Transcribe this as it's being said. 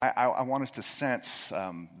I want us to sense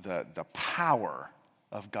the power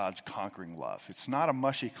of God's conquering love. It's not a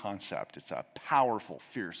mushy concept. It's a powerful,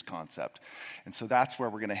 fierce concept. And so that's where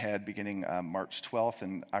we're going to head beginning March 12th,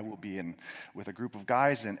 and I will be with a group of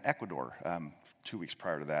guys in Ecuador 2 weeks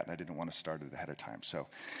prior to that, and I didn't want to start it ahead of time. So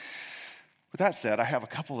with that said, I have a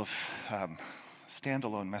couple of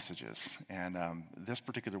standalone messages, and this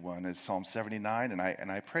particular one is Psalm 79,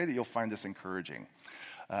 and I pray that you'll find this encouraging.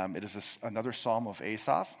 It is another psalm of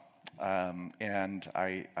Asaph, and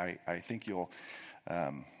I think you'll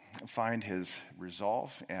find his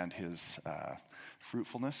resolve and his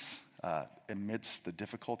fruitfulness amidst the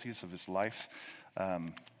difficulties of his life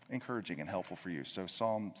encouraging and helpful for you. So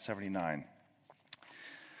Psalm 79.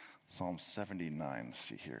 Psalm 79, let's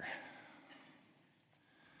see here.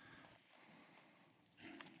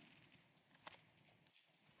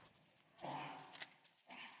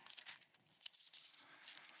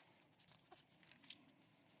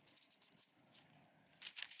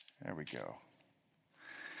 There we go.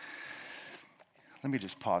 Let me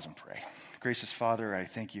just pause and pray. Gracious Father, I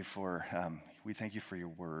thank you we thank you for your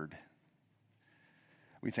word.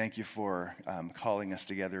 We thank you for calling us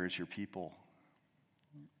together as your people.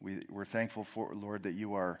 We're thankful for, Lord, that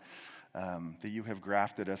that you have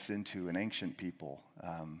grafted us into an ancient people,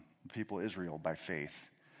 the people Israel by faith.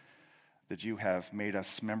 That you have made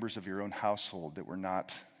us members of your own household, that we're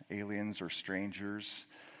not aliens or strangers,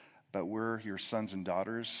 but we're your sons and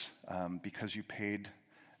daughters because you paid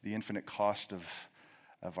the infinite cost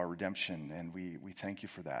of our redemption, and we thank you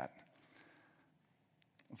for that.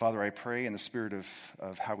 Father, I pray in the spirit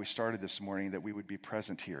of how we started this morning that we would be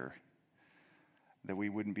present here, that we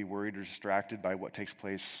wouldn't be worried or distracted by what takes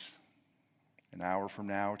place an hour from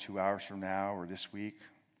now, 2 hours from now, or this week,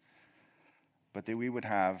 but that we would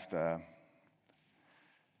have the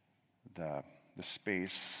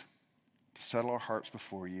space to settle our hearts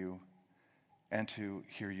before you and to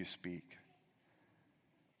hear you speak.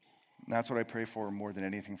 And that's what I pray for more than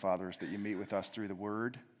anything, Father, is that you meet with us through the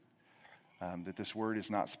Word, that this Word is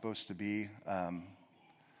not supposed to be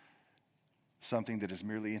something that is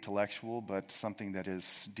merely intellectual, but something that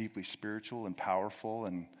is deeply spiritual and powerful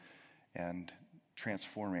and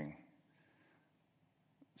transforming.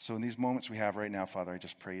 So in these moments we have right now, Father, I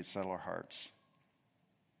just pray you'd settle our hearts.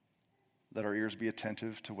 Let our ears be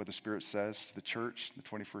attentive to what the Spirit says to the church, the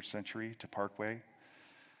 21st century, to Parkway.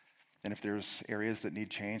 And if there's areas that need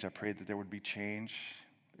change, I pray that there would be change,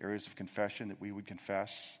 areas of confession that we would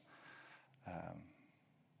confess,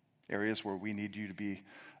 areas where we need you to be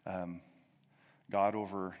God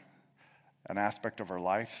over an aspect of our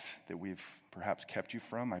life that we've perhaps kept you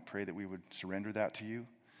from. I pray that we would surrender that to you.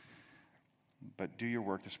 But do your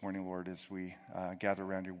work this morning, Lord, as we gather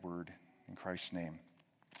around your word. In Christ's name,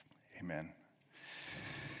 amen.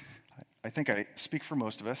 I think I speak for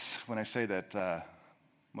most of us when I say that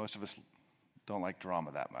most of us don't like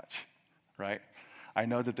drama that much, right? I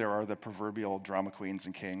know that there are the proverbial drama queens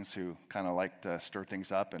and kings who kind of like to stir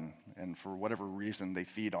things up, and for whatever reason they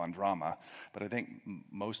feed on drama. But I think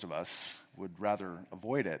most of us would rather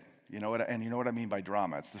avoid it. You know what I mean by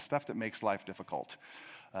drama? It's the stuff that makes life difficult.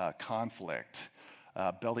 Conflict,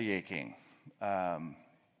 belly aching.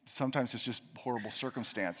 Sometimes it's just horrible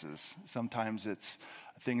circumstances. Sometimes it's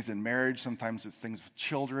things in marriage. Sometimes it's things with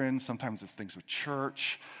children. Sometimes it's things with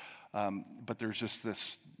church. But there's just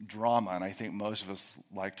this drama, and I think most of us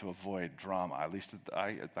like to avoid drama. At least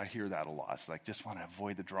I hear that a lot. It's like, just want to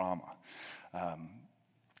avoid the drama.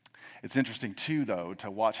 It's interesting, too, though, to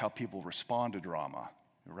watch how people respond to drama,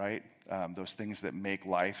 right? Those things that make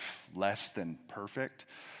life less than perfect.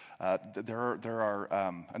 There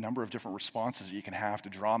are a number of different responses that you can have to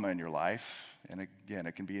drama in your life. And again,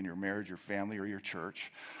 it can be in your marriage, your family, or your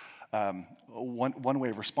church. One way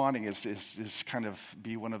of responding is kind of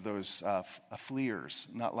be one of those fleers.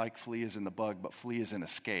 Not like flee as in the bug, but flee as in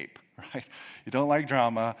escape, right? You don't like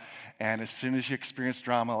drama, and as soon as you experience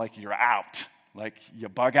drama, like you're out. Like you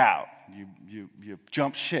bug out, you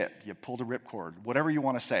jump ship, you pull the ripcord, whatever you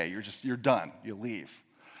want to say, you're done, you leave.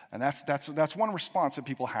 And that's one response that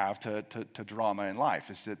people have to drama in life,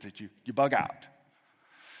 is that you bug out.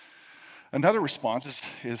 Another response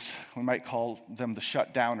is we might call them the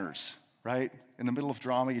shut-downers, right? In the middle of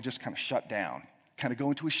drama, you just kind of shut down, kind of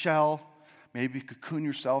go into a shell, maybe cocoon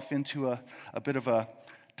yourself into a bit of a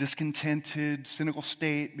discontented, cynical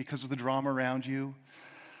state because of the drama around you.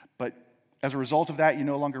 But as a result of that, you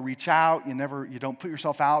no longer reach out, you don't put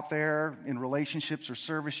yourself out there in relationships or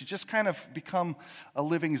service. You just kind of become a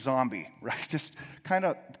living zombie, right? Just kind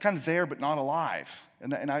of there, but not alive.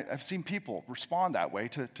 And I've seen people respond that way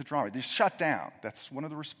to drama. They shut down. That's one of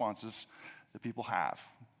the responses that people have.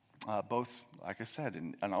 both, like I said,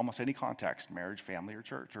 in almost any context, marriage, family, or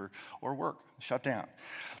church, or work, shut down.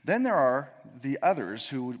 Then there are the others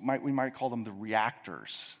who we might call them the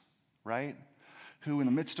reactors, right? Who in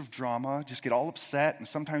the midst of drama just get all upset and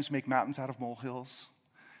sometimes make mountains out of molehills.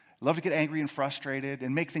 Love to get angry and frustrated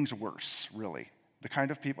and make things worse, really. The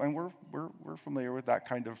kind of people, and we're familiar with that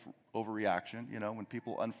kind of overreaction, when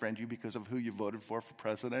people unfriend you because of who you voted for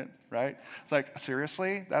president, right? It's like,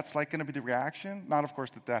 seriously? That's like going to be the reaction? Not, of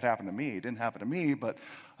course, that happened to me. It didn't happen to me, but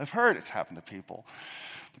I've heard it's happened to people.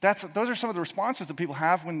 But those are some of the responses that people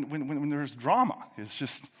have when there's drama. It's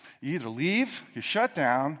just, you either leave, you shut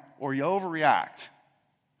down, or you overreact.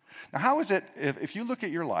 Now, how is it, if you look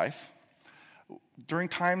at your life, during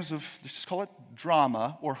times of, let's just call it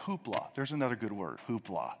drama or hoopla. There's another good word,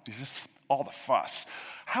 hoopla. It's just all the fuss.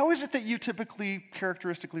 How is it that you typically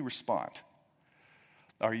characteristically respond?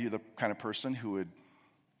 Are you the kind of person who would,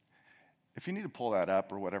 if you need to pull that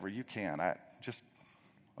up or whatever, you can.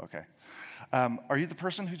 Okay. Are you the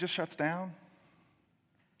person who just shuts down?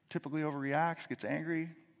 Typically overreacts, gets angry?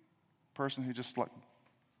 Person who just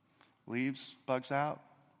leaves, bugs out?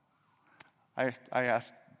 I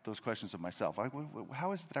ask those questions of myself.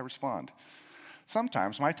 How is it that I respond?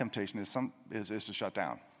 Sometimes my temptation is to shut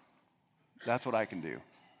down. That's what I can do.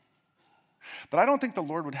 But I don't think the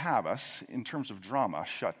Lord would have us, in terms of drama,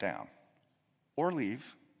 shut down or leave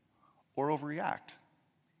or overreact.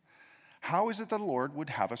 How is it that the Lord would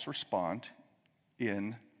have us respond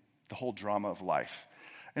in the whole drama of life?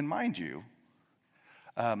 And mind you,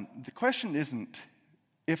 the question isn't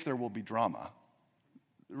if there will be drama.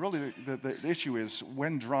 Really, the issue is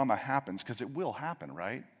when drama happens, because it will happen,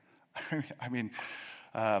 right? I mean,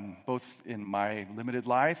 both in my limited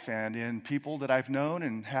life and in people that I've known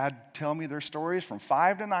and had tell me their stories from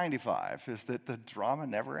 5 to 95, is that the drama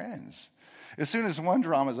never ends. As soon as one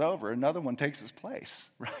drama is over, another one takes its place,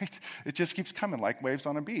 right? It just keeps coming like waves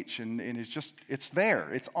on a beach, and it's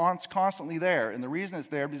there. It's constantly there, and the reason it's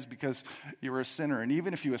there is because you're a sinner, and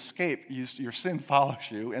even if you escape, your sin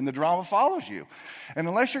follows you, and the drama follows you. And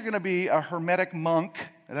unless you're going to be a hermetic monk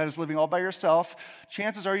that is living all by yourself,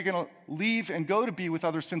 chances are you're going to leave and go to be with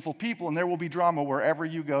other sinful people, and there will be drama wherever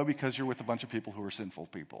you go because you're with a bunch of people who are sinful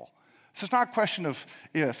people. So it's not a question of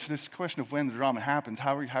if, it's a question of when the drama happens,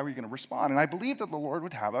 how are you going to respond? And I believe that the Lord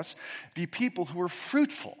would have us be people who are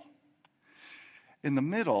fruitful in the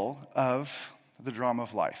middle of the drama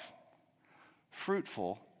of life.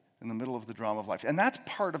 Fruitful in the middle of the drama of life. And that's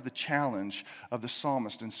part of the challenge of the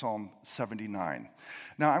psalmist in Psalm 79.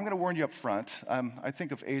 Now, I'm going to warn you up front. I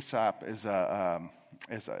think of Asaph as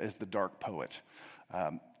the dark poet.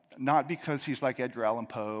 Not because he's like Edgar Allan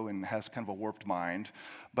Poe and has kind of a warped mind,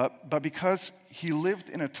 but because he lived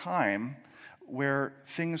in a time where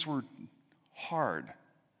things were hard.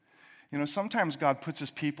 Sometimes God puts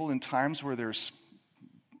his people in times where there's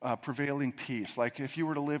prevailing peace. Like if you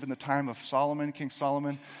were to live in the time of Solomon, King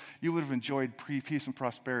Solomon, you would have enjoyed peace and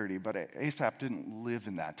prosperity, but Asaph didn't live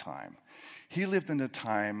in that time. He lived in a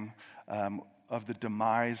time of the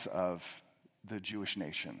demise of the Jewish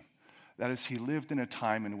nation. That is, he lived in a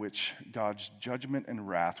time in which God's judgment and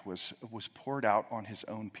wrath was poured out on his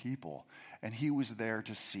own people, and he was there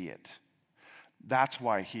to see it. That's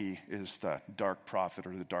why he is the dark prophet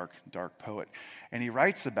or the dark poet. And he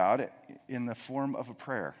writes about it in the form of a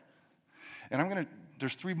prayer. And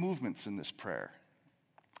there's 3 movements in this prayer.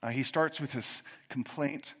 He starts with his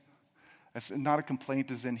complaint. It's not a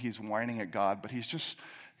complaint as in he's whining at God, but he's just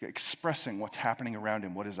expressing what's happening around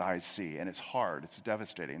him, what his eyes see. And it's hard, it's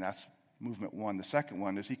devastating. That's movement 1. The second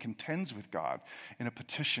one is he contends with God in a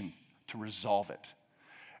petition to resolve it.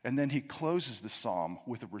 And then he closes the psalm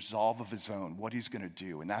with a resolve of his own, what he's going to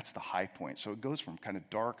do. And that's the high point. So it goes from kind of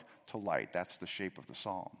dark to light. That's the shape of the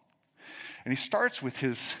psalm. And he starts with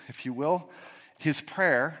his, if you will, his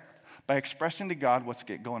prayer by expressing to God what's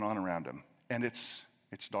going on around him. And it's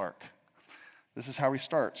dark. This is how he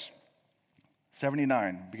starts.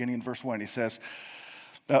 79, beginning in verse 1, he says,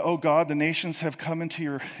 "O God, the nations have come into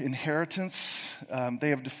your inheritance. They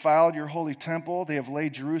have defiled your holy temple. They have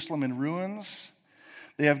laid Jerusalem in ruins.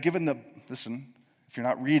 They have given listen, if you're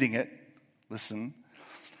not reading it, listen.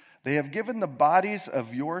 They have given the bodies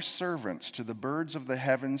of your servants to the birds of the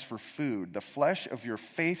heavens for food, the flesh of your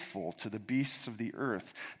faithful to the beasts of the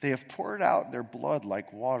earth. They have poured out their blood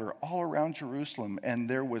like water all around Jerusalem, and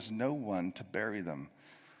there was no one to bury them.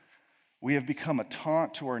 We have become a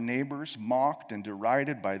taunt to our neighbors, mocked and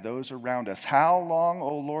derided by those around us. How long,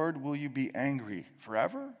 O Lord, will you be angry?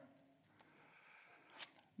 Forever?"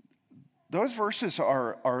 Those verses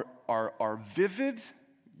are vivid,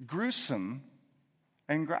 gruesome,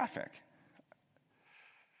 and graphic.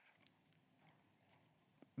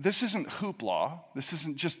 this isn't hoopla. This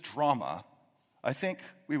isn't just drama. I think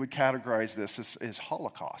we would categorize this as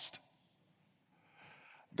Holocaust.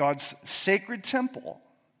 God's sacred temple,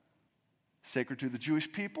 sacred to the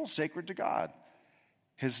Jewish people, sacred to God,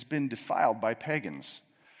 has been defiled by pagans.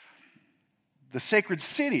 The sacred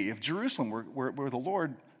city of Jerusalem, where the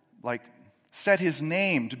Lord set his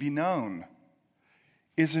name to be known,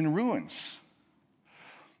 is in ruins.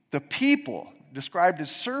 The people, described as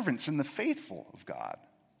servants and the faithful of God,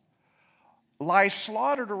 lie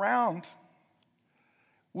slaughtered around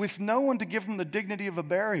with no one to give them the dignity of a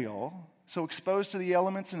burial, so exposed to the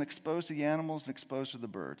elements and exposed to the animals and exposed to the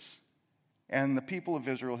birds. And the people of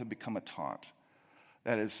Israel have become a taunt.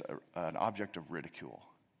 That is an object of ridicule.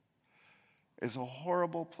 It's a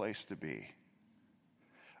horrible place to be.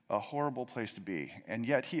 A horrible place to be. And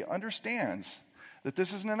yet he understands that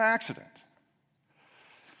this isn't an accident.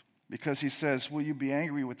 Because he says, will you be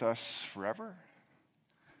angry with us forever?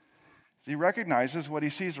 He recognizes what he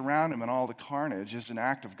sees around him and all the carnage is an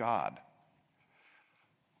act of God.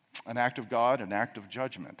 An act of God, an act of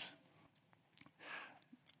judgment.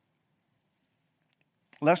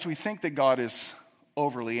 Lest we think that God is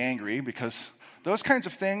overly angry, because those kinds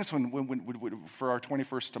of things, when for our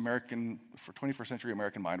 21st century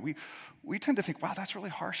American mind, we tend to think, wow, that's really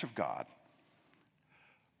harsh of God.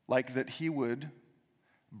 Like that he would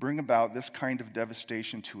bring about this kind of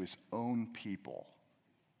devastation to his own people.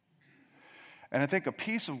 And I think a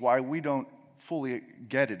piece of why we don't fully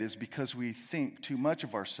get it is because we think too much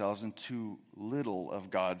of ourselves and too little of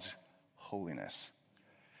God's holiness.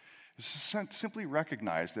 Simply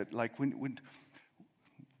recognize that, when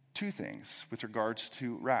two things with regards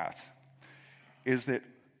to wrath is that,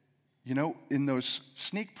 in those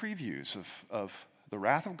sneak previews of the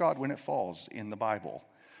wrath of God when it falls in the Bible,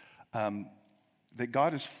 that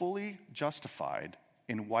God is fully justified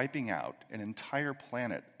in wiping out an entire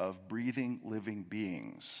planet of breathing, living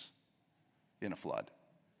beings in a flood,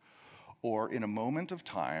 or in a moment of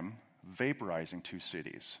time, vaporizing 2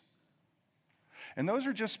 cities. And those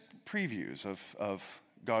are just previews of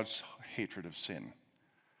God's hatred of sin.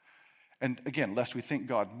 And again, lest we think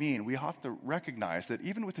God mean, we have to recognize that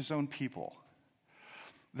even with his own people,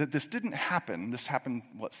 that this didn't happen. This happened,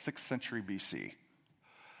 6th century BC.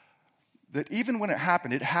 That even when it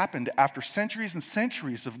happened after centuries and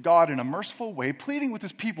centuries of God in a merciful way pleading with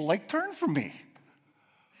his people, turn from me.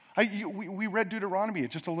 We read Deuteronomy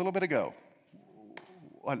just a little bit ago.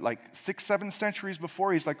 6, 7 centuries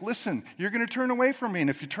before, he's like, listen, you're going to turn away from me, and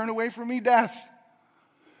if you turn away from me, death.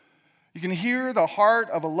 You can hear the heart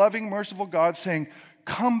of a loving, merciful God saying,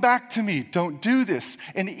 come back to me, don't do this.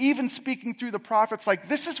 And even speaking through the prophets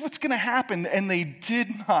this is what's going to happen, and they did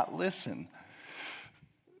not listen.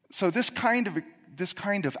 So this kind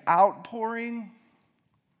of outpouring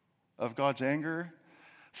of God's anger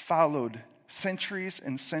followed centuries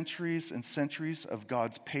and centuries and centuries of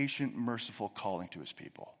God's patient, merciful calling to his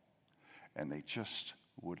people. And they just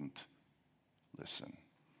wouldn't listen.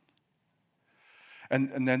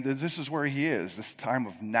 And then this is where he is, this time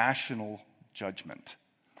of national judgment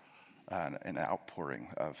and an outpouring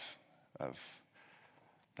of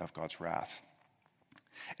God's wrath.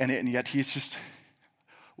 And yet he's just,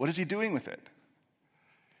 what is he doing with it?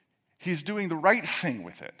 He's doing the right thing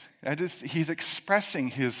with it. He's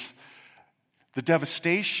expressing the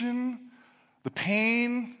devastation, the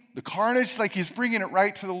pain, the carnage, he's bringing it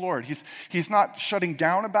right to the Lord. He's not shutting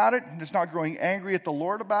down about it. He's not growing angry at the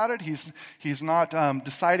Lord about it. He's not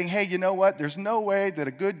deciding, hey, you know what? There's no way that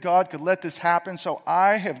a good God could let this happen, so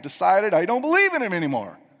I have decided I don't believe in him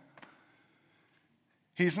anymore.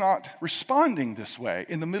 He's not responding this way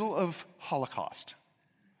in the middle of Holocaust.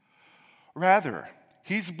 Rather,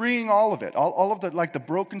 he's bringing all of it, all of the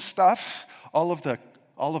broken stuff, all of the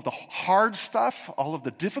hard stuff, all of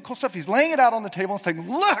the difficult stuff. He's laying it out on the table and saying,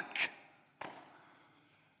 look.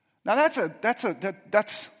 Now that's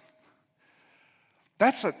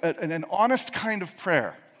an honest kind of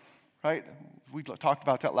prayer, right? We talked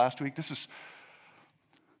about that last week. This is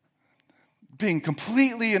being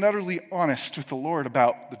completely and utterly honest with the Lord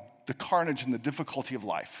about the carnage and the difficulty of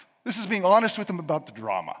life. This is being honest with him about the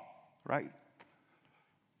drama, right?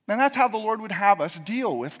 And that's how the Lord would have us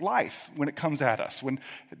deal with life when it comes at us, when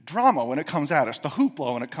it comes at us, the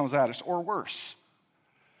hoopla when it comes at us, or worse.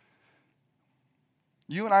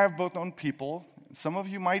 You and I have both known people, and some of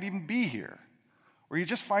you might even be here, where you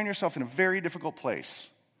just find yourself in a very difficult place.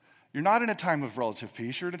 You're not in a time of relative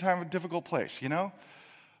peace, you're in a time of a difficult place,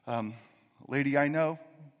 lady I know,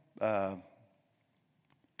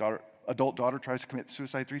 adult daughter tries to commit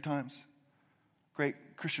suicide 3 times.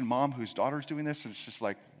 Great Christian mom whose daughter's doing this, and it's just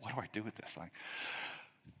what do I do with this?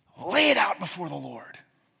 Lay it out before the Lord.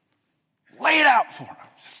 lay it out for him.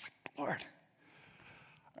 It's just like, Lord,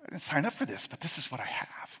 I didn't sign up for this, but this is what I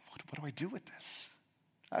have. What do I do with this?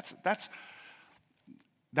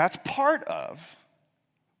 That's part of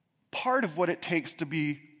what it takes to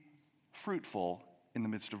be fruitful in the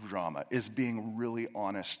midst of drama, is being really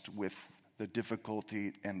honest with the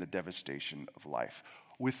difficulty and the devastation of life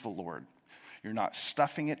with the Lord. You're not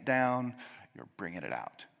stuffing it down, you're bringing it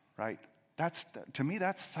out, right? To me,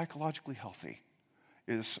 that's psychologically healthy,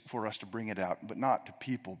 is for us to bring it out, but not to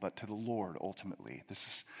people, but to the Lord ultimately.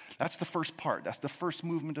 That's the first part. That's the first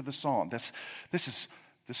movement of the psalm. This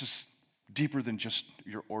is deeper than just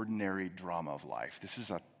your ordinary drama of life. This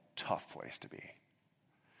is a tough place to be.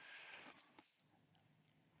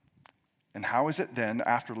 And how is it then,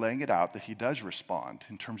 after laying it out, that he does respond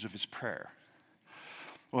in terms of his prayer?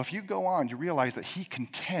 Well, if you go on, you realize that he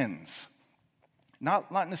contends, not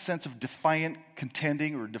in a sense of defiant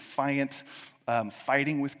contending or defiant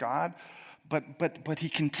fighting with God, but he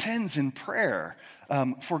contends in prayer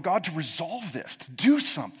for God to resolve this, to do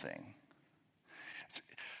something.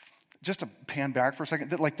 Just to pan back for a second,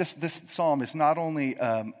 this psalm is not only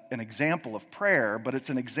an example of prayer, but it's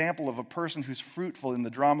an example of a person who's fruitful in the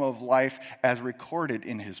drama of life as recorded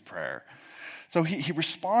in his prayer. So he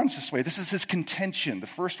responds this way. This is his contention. The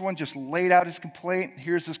first one just laid out his complaint.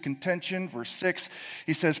 Here's his contention. Verse 6,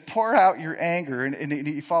 he says, pour out your anger. And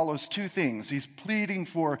he follows two things. He's pleading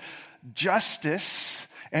for justice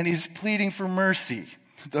and he's pleading for mercy.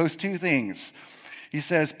 Those two things. He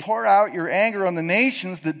says, pour out your anger on the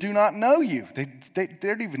nations that do not know you. They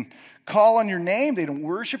don't even call on your name. They don't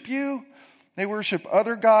worship you. They worship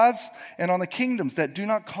other gods. And on the kingdoms that do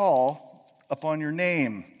not call upon your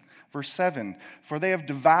name. Verse 7, for they have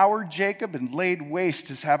devoured Jacob and laid waste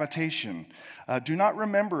his habitation. Do not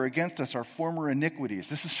remember against us our former iniquities.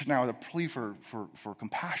 This is now the plea for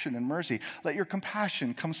compassion and mercy. Let your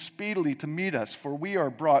compassion come speedily to meet us, for we are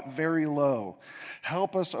brought very low.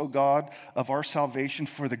 Help us, O God, of our salvation,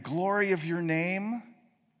 for the glory of your name.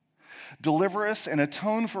 Deliver us and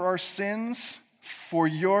atone for our sins, for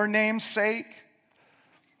your name's sake.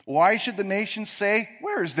 Why should the nations say,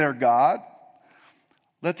 where is their God?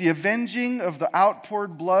 Let the avenging of the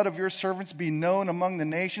outpoured blood of your servants be known among the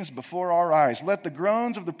nations before our eyes. Let the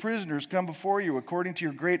groans of the prisoners come before you according to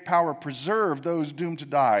your great power. Preserve those doomed to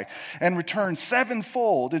die, and return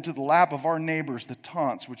sevenfold into the lap of our neighbors the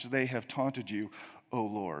taunts which they have taunted you, O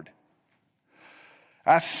Lord.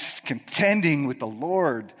 That's contending with the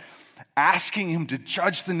Lord, asking him to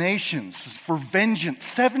judge the nations for vengeance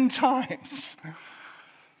 7 times.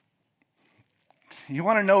 You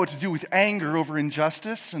want to know what to do with anger over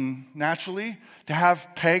injustice, and naturally, to have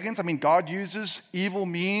pagans. I mean, God uses evil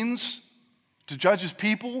means to judge his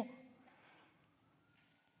people.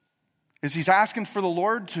 Is he's asking for the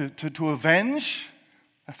Lord to avenge?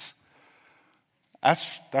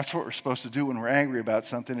 That's what we're supposed to do when we're angry about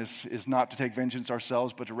something, is not to take vengeance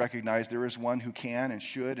ourselves, but to recognize there is one who can and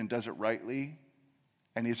should and does it rightly.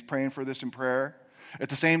 And he's praying for this in prayer. At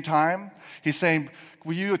the same time, he's saying,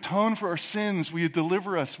 will you atone for our sins? Will you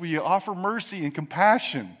deliver us? Will you offer mercy and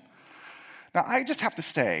compassion? Now, I just have to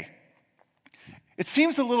say, it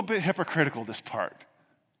seems a little bit hypocritical, this part.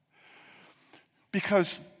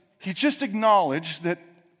 Because he just acknowledged that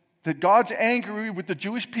God's angry with the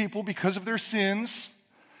Jewish people because of their sins,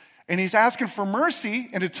 and he's asking for mercy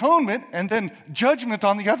and atonement and then judgment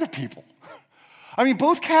on the other people. I mean,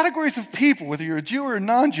 both categories of people, whether you're a Jew or a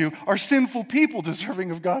non-Jew, are sinful people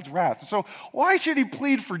deserving of God's wrath. So why should he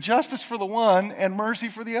plead for justice for the one and mercy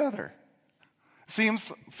for the other?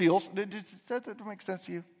 Does that make sense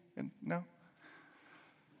to you? No?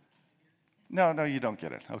 No, you don't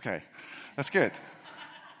get it. Okay, that's good.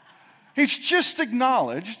 He's just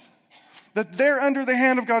acknowledged that they're under the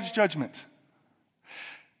hand of God's judgment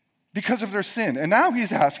because of their sin. And now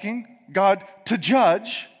he's asking God to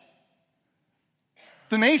judge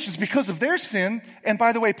the nations because of their sin, and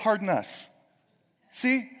by the way, pardon us.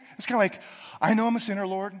 See? It's kind of like, I know I'm a sinner,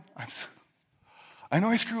 Lord. I know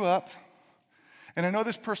I screw up, and I know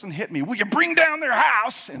this person hit me. Will you bring down their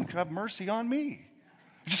house and have mercy on me?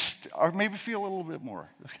 Or maybe feel a little bit more,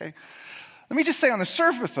 okay? Let me just say, on the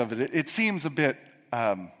surface of it seems a bit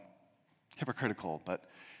hypocritical, but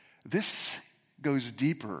this goes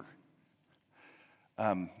deeper.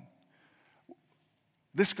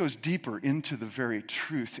 This goes deeper into the very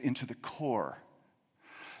truth, into the core.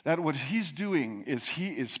 That what he's doing is he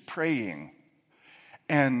is praying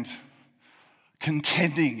and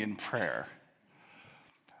contending in prayer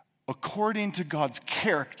according to God's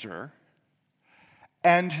character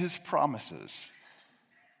and his promises.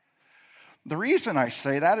 The reason I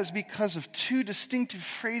say that is because of two distinctive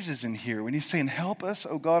phrases in here. When he's saying, help us,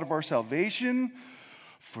 O God of our salvation,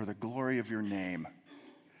 for the glory of your name.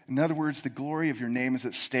 In other words, the glory of your name is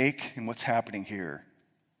at stake in what's happening here.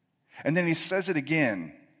 And then he says it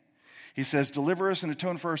again. He says, deliver us and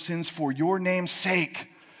atone for our sins for your name's sake.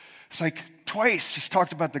 It's like twice he's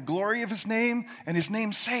talked about the glory of his name and his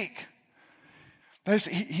name's sake. That is,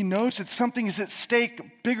 he knows that something is at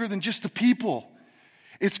stake bigger than just the people.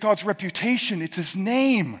 It's God's reputation. It's his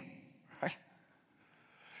name. Right?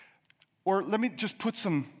 Or let me just put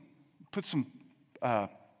some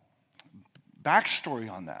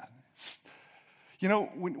backstory on that. You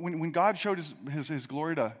know, when God showed his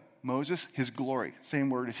glory to Moses, his glory,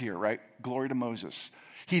 same word is here, right? Glory to Moses.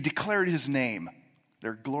 He declared his name.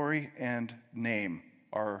 Their glory and name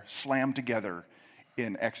are slammed together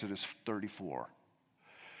in Exodus 34.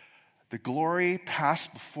 The glory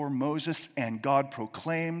passed before Moses, and God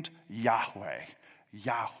proclaimed Yahweh,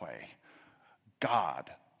 Yahweh,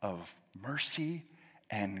 God of mercy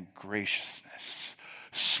and graciousness,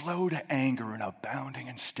 slow to anger and abounding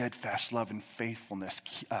in steadfast love and faithfulness,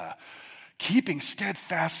 keeping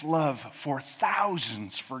steadfast love for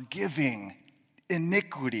thousands, forgiving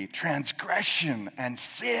iniquity, transgression, and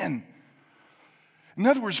sin. In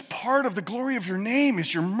other words, part of the glory of your name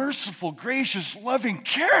is your merciful, gracious, loving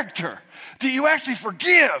character, that you actually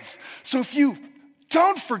forgive. So if you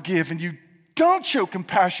don't forgive and you don't show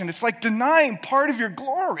compassion, it's like denying part of your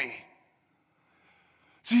glory.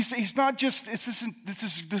 So he's not just,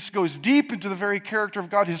 this goes deep into the very character of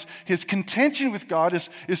God. His contention with God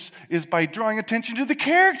is by drawing attention to the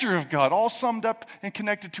character of God, all summed up and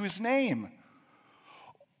connected to his name.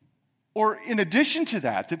 Or in addition to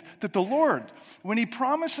that the Lord, when he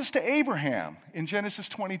promises to Abraham in Genesis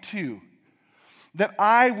 22, that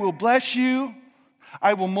I will bless you,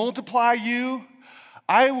 I will multiply you,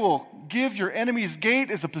 I will give your enemy's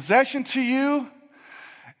gate as a possession to you,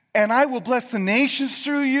 and I will bless the nations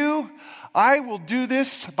through you. I will do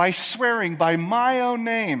this by swearing by my own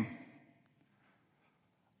name.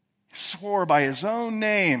 He swore by his own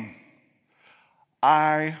name,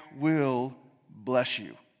 I will bless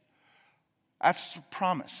you. That's a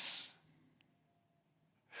promise.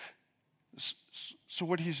 So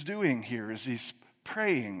what he's doing here is he's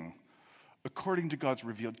praying according to God's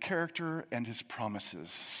revealed character and his promises.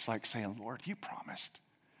 It's like saying, Lord, you promised.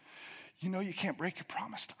 You know you can't break your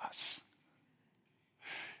promise to us.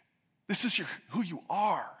 This is who you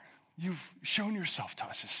are. You've shown yourself to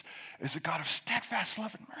us as a God of steadfast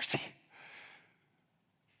love and mercy.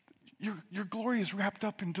 Your glory is wrapped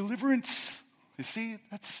up in deliverance. You see,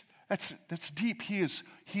 that's deep. He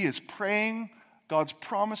is praying God's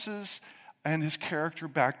promises and his character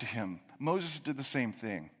back to him. Moses did the same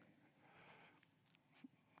thing.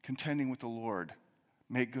 Contending with the Lord,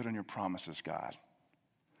 make good on your promises, God.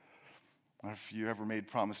 I don't know if you ever made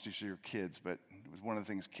promises to your kids, but one of the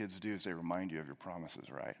things kids do is they remind you of your promises,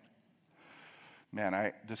 right?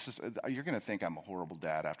 Man, you're going to think I'm a horrible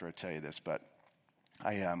dad after I tell you this, but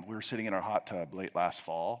we were sitting in our hot tub late last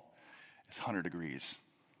fall. It's 100 degrees,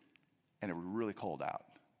 and it was really cold out.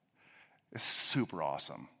 It's super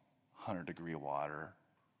awesome. 100-degree water,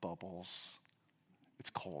 bubbles. It's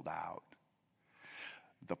cold out.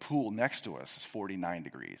 The pool next to us is 49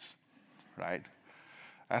 degrees, right?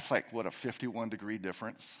 That's like, what, a 51-degree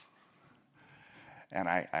difference? And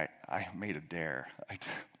I made a dare.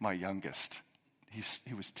 My youngest,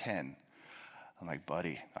 he was 10. I'm like,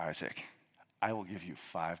 buddy, Isaac, I will give you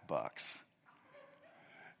 $5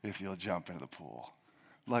 if you'll jump into the pool.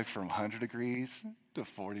 Like from 100 degrees to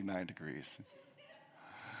 49 degrees.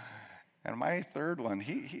 And my third one,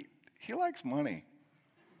 he likes money.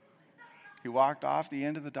 He walked off the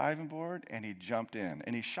end of the diving board and he jumped in.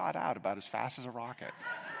 And he shot out about as fast as a rocket.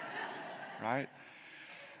 Right?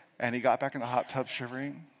 And he got back in the hot tub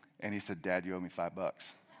shivering. And he said, Dad, you owe me $5.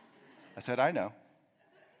 I said, I know.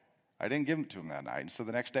 I didn't give it to him that night. And so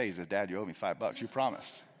the next day he said, Dad, you owe me $5. You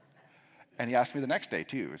promised. And he asked me the next day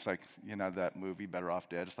too. It's like, you know, that movie, Better Off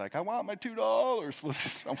Dead. It's like, I want my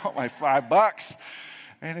 $2. I want my $5.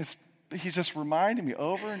 And he's just reminding me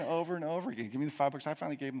over and over and over again, give me the $5. I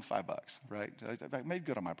finally gave him $5, right? I made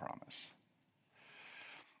good on my promise.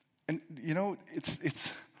 And, you know, it's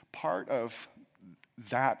part of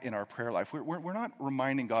that in our prayer life. We're not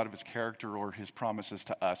reminding God of his character or his promises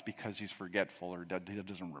to us because he's forgetful or he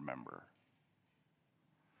doesn't remember.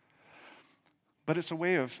 But it's a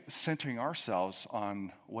way of centering ourselves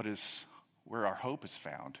on where our hope is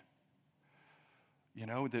found. You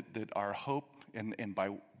know, that our hope, and by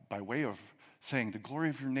way of saying, the glory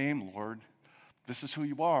of your name, Lord, this is who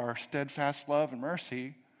you are, steadfast love and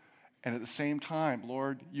mercy, And at the same time,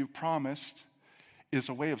 Lord, you've promised is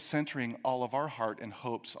a way of centering all of our heart and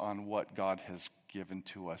hopes on what God has given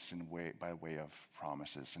to us by way of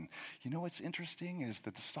promises. And you know what's interesting is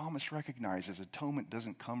that the psalmist recognizes atonement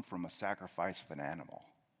doesn't come from a sacrifice of an animal.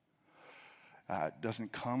 It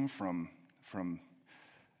doesn't come from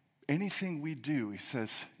anything we do. He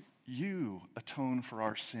says, you atone for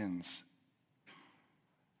our sins.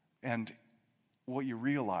 And what you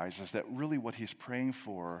realize is that really what he's praying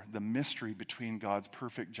for, the mystery between God's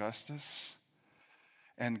perfect justice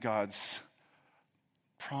and God's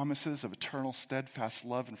promises of eternal steadfast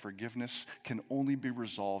love and forgiveness, can only be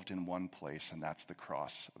resolved in one place, and that's the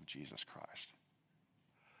cross of Jesus Christ,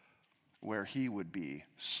 where he would be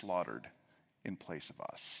slaughtered in place of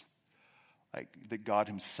us. Like that God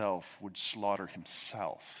himself would slaughter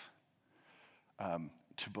himself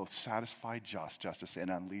to both satisfy justice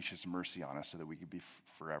and unleash his mercy on us so that we could be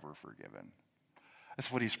forever forgiven.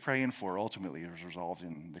 That's what he's praying for ultimately is resolved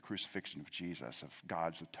in the crucifixion of Jesus, of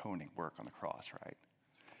God's atoning work on the cross, right?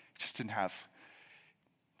 He just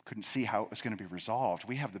couldn't see how it was going to be resolved.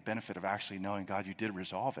 We have the benefit of actually knowing, God, you did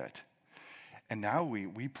resolve it. And now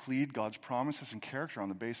we plead God's promises and character on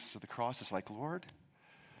the basis of the cross. It's like, Lord,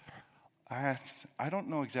 I don't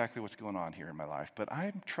know exactly what's going on here in my life, but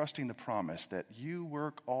I'm trusting the promise that you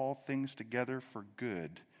work all things together for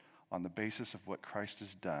good on the basis of what Christ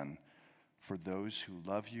has done for those who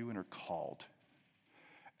love you and are called.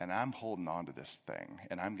 And I'm holding on to this thing,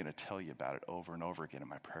 and I'm going to tell you about it over and over again in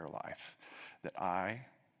my prayer life, that I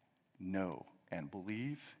know and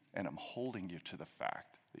believe, and I'm holding you to the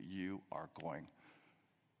fact that you are going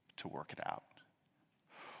to work it out.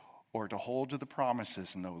 Or to hold to the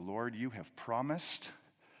promises and know, Lord, you have promised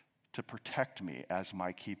to protect me as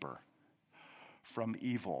my keeper from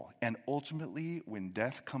evil. And ultimately, when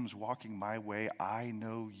death comes walking my way, I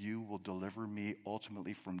know you will deliver me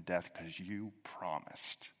ultimately from death because you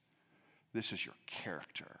promised. This is your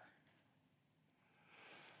character.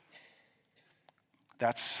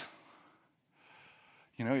 That's,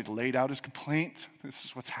 he laid out his complaint. This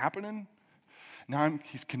is what's happening. Now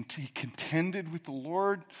he contended with the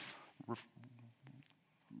Lord,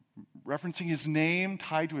 referencing his name,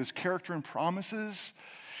 tied to his character and promises.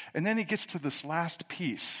 And then he gets to this last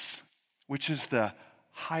piece, which is the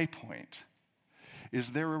high point,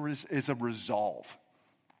 there is a resolve.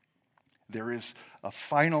 There is a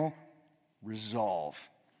final resolve.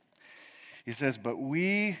 He says, but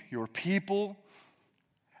we, your people,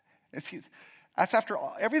 that's after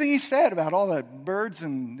everything he said about all the birds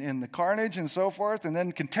and the carnage and so forth, and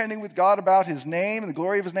then contending with God about his name and the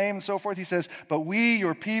glory of his name and so forth. He says, but we,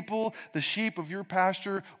 your people, the sheep of your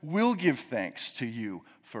pasture, will give thanks to you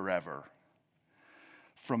forever.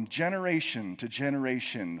 From generation to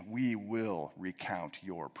generation, we will recount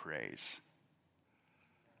your praise.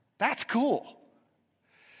 That's cool.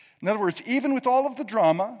 In other words, even with all of the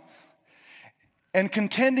drama and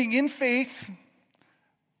contending in faith,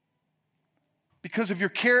 because of your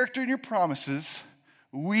character and your promises,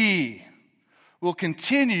 we will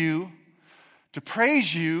continue to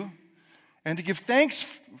praise you and to give thanks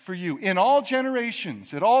for you in all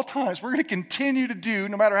generations, at all times. We're going to continue to do,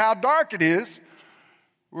 no matter how dark it is,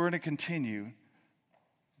 we're going to continue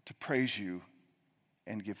to praise you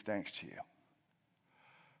and give thanks to you.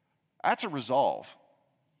 That's a resolve,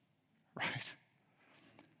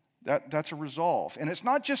 right? That's a resolve. And it's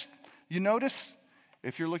not just, you notice,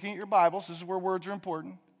 if you're looking at your Bibles, this is where words are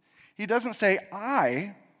important. He doesn't say,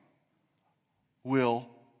 I will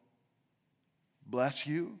bless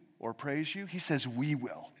you or praise you. He says, we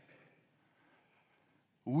will.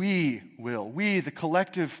 We will. We, the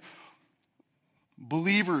collective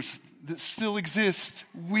believers that still exist,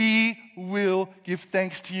 we will give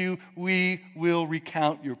thanks to you. We will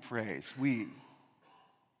recount your praise. We.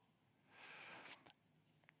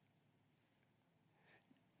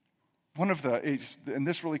 One of and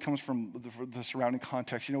this really comes from the surrounding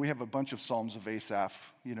context. We have a bunch of Psalms of Asaph,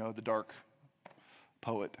 the dark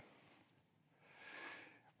poet.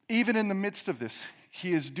 Even in the midst of this,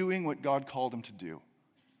 he is doing what God called him to do,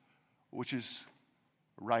 which is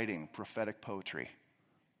writing prophetic poetry.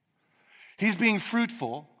 He's being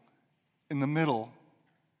fruitful in the middle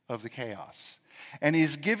of the chaos. And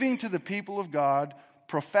he's giving to the people of God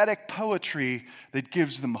prophetic poetry that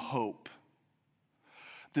gives them hope,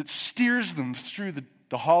 that steers them through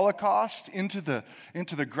the Holocaust into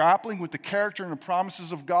the grappling with the character and the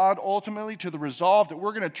promises of God, ultimately to the resolve that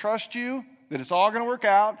we're going to trust you, that it's all going to work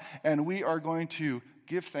out, and we are going to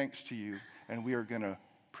give thanks to you, and we are going to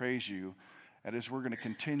praise you, and as we're going to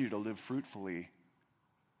continue to live fruitfully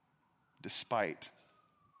despite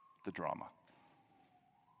the drama.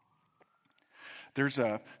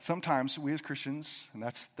 Sometimes we as Christians, and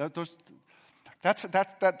that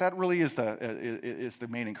really is the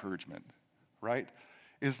main encouragement, right?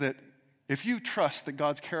 Is that if you trust that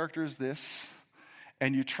God's character is this,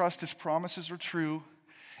 and you trust his promises are true,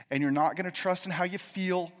 and you're not going to trust in how you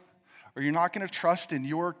feel, or you're not going to trust in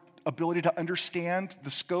your ability to understand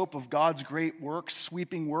the scope of God's great works,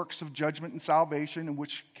 sweeping works of judgment and salvation, in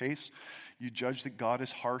which case you judge that God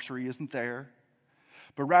is harsh or he isn't there.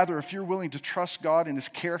 But rather, if you're willing to trust God and his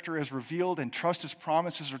character as revealed and trust his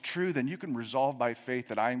promises are true, then you can resolve by faith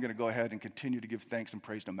that I am going to go ahead and continue to give thanks and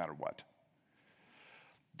praise no matter what.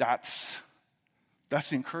 That's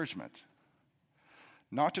the encouragement.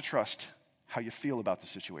 Not to trust how you feel about the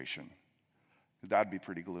situation. That'd be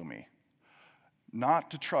pretty gloomy.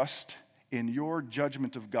 Not to trust in your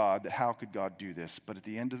judgment of God that how could God do this, but at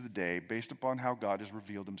the end of the day, based upon how God has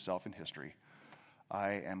revealed himself in history,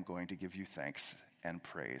 I am going to give you thanks and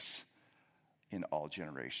praise in all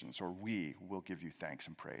generations, or we will give you thanks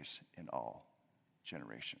and praise in all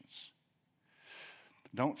generations.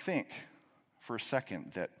 Don't think for a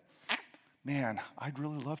second that, man, I'd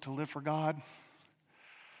really love to live for God.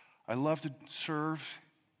 I love to serve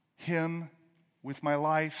him with my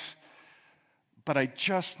life, but I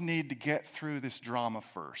just need to get through this drama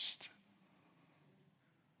first.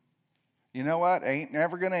 You know what? Ain't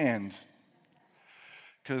never going to end.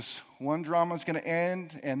 Because one drama is going to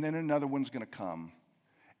end, and then another one's going to come.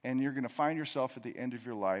 And you're going to find yourself at the end of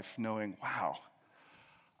your life knowing, wow,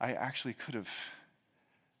 I actually could have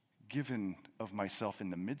given of myself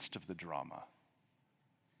in the midst of the drama,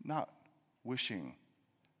 not wishing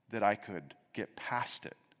that I could get past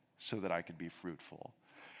it so that I could be fruitful.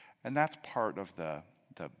 And that's part of the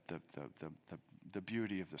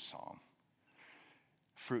beauty of the psalm.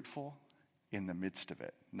 Fruitful in the midst of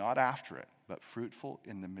it, not after it, but fruitful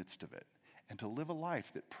in the midst of it. And to live a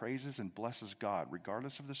life that praises and blesses God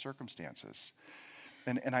regardless of the circumstances.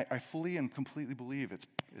 And I fully and completely believe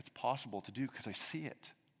it's possible to do because I see it.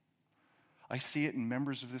 I see it in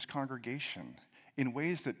members of this congregation in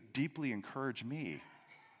ways that deeply encourage me.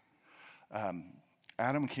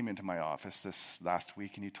 Adam came into my office this last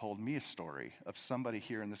week and he told me a story of somebody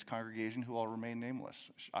here in this congregation who will remain nameless.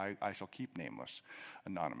 I shall keep nameless,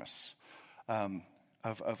 anonymous. Of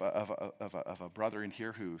a brother in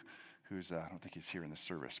here who's I don't think he's here in the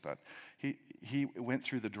service, but he went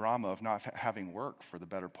through the drama of not having work for the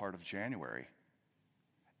better part of January.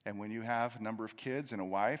 And when you have a number of kids and a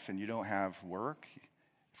wife and you don't have work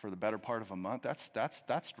for the better part of a month,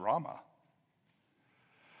 that's drama.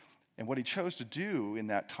 And what he chose to do in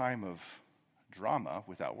that time of drama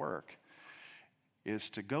without work is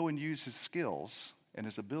to go and use his skills and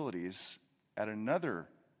his abilities at another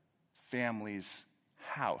family's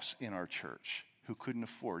house in our church who couldn't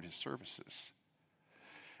afford his services.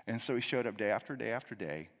 And so he showed up day after day after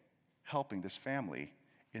day helping this family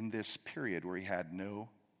in this period where he had no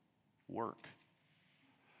work.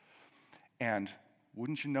 And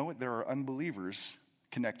wouldn't you know it, there are unbelievers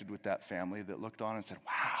connected with that family that looked on and said,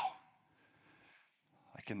 wow,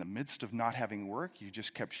 like in the midst of not having work, you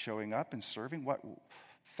just kept showing up and serving? What?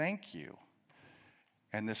 Thank you.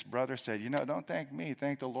 And this brother said, don't thank me.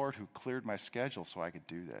 Thank the Lord who cleared my schedule so I could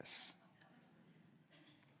do this.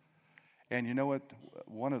 And you know what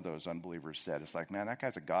one of those unbelievers said? It's like, man, that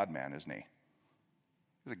guy's a God man, isn't he?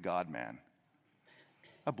 He's a God man.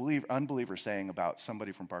 Unbeliever saying about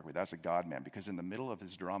somebody from Parkway, that's a God man, because in the middle of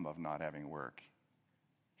his drama of not having work,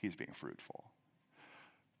 he's being fruitful.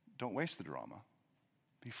 Don't waste the drama.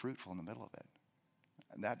 Be fruitful in the middle of it.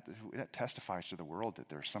 And that testifies to the world that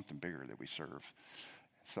there's something bigger that we serve,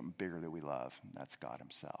 something bigger that we love, and that's God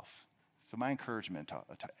himself. So my encouragement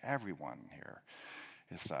to everyone here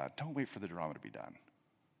is don't wait for the drama to be done,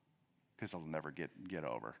 because it'll never get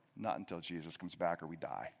over, not until Jesus comes back or we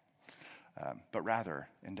die. But rather,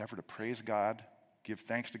 endeavor to praise God, give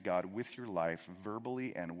thanks to God with your life,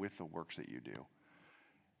 verbally and with the works that you do.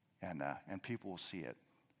 And people will see it,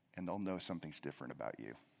 and they'll know something's different about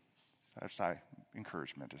you. That's my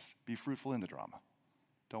encouragement, is be fruitful in the drama.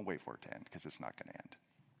 Don't wait for it to end, because it's not going to end.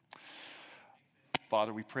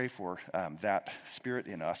 Father, we pray for that spirit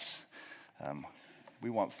in us. We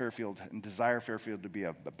want Fairfield and desire Fairfield to be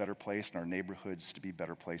a better place, and our neighborhoods to be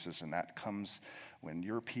better places. And that comes when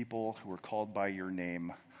your people who are called by your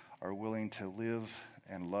name are willing to live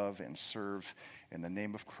and love and serve in the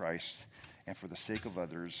name of Christ and for the sake of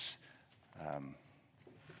others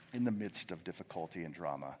in the midst of difficulty and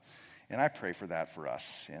drama. And I pray for that for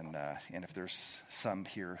us. And if there's some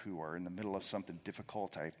here who are in the middle of something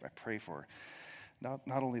difficult, I pray for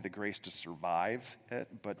not only the grace to survive it,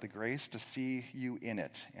 but the grace to see you in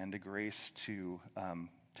it, and the grace to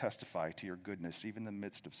testify to your goodness, even in the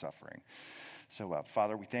midst of suffering. So,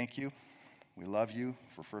 Father, we thank you. We love you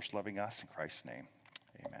for first loving us. In Christ's name,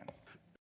 amen.